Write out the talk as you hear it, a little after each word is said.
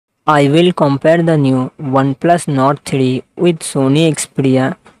I will compare the new OnePlus Nord 3 with Sony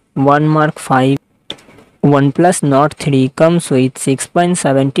Xperia 1 Mark 5. OnePlus Nord 3 comes with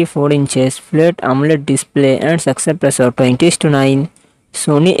 6.74 inches flat AMOLED display and success ratio 20:9.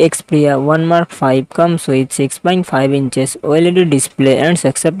 Sony Xperia 1 Mark 5 comes with 6.5 inches OLED display and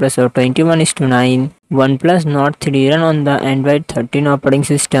success ratio 21:9. OnePlus Nord 3 run on the Android 13 operating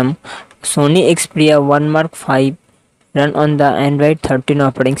system. Sony Xperia 1 Mark 5 run on the Android 13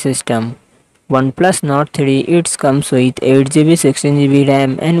 operating system. OnePlus Nord 3 it comes with 8GB 16GB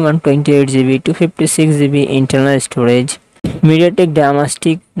RAM and 128GB 256GB internal storage. MediaTek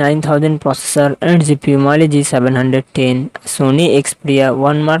Dimensity 9000 processor and GPU mileage is 710. Sony Xperia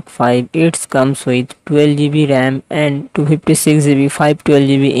 1 Mark 5 it comes with 12GB RAM and 256GB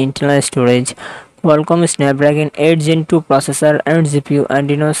 512GB internal storage. Qualcomm Snapdragon 8 Gen 2 processor and GPU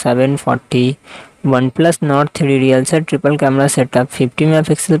Adreno 740. OnePlus Nord 3 real set triple camera setup 50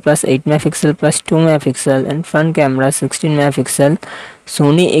 MP plus 8 MP plus 2 MP and front camera 16 MP.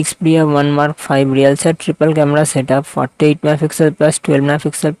 Sony Xperia 1 Mark 5 real set triple camera setup 48 MP plus 12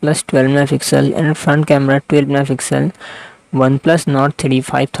 MP plus 12 MP and front camera 12 MP. OnePlus Nord 3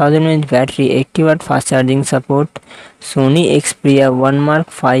 5000 mAh battery 80W fast charging support. Sony Xperia 1 Mark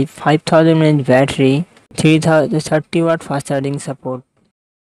 5 5000 mAh battery 30W fast charging support.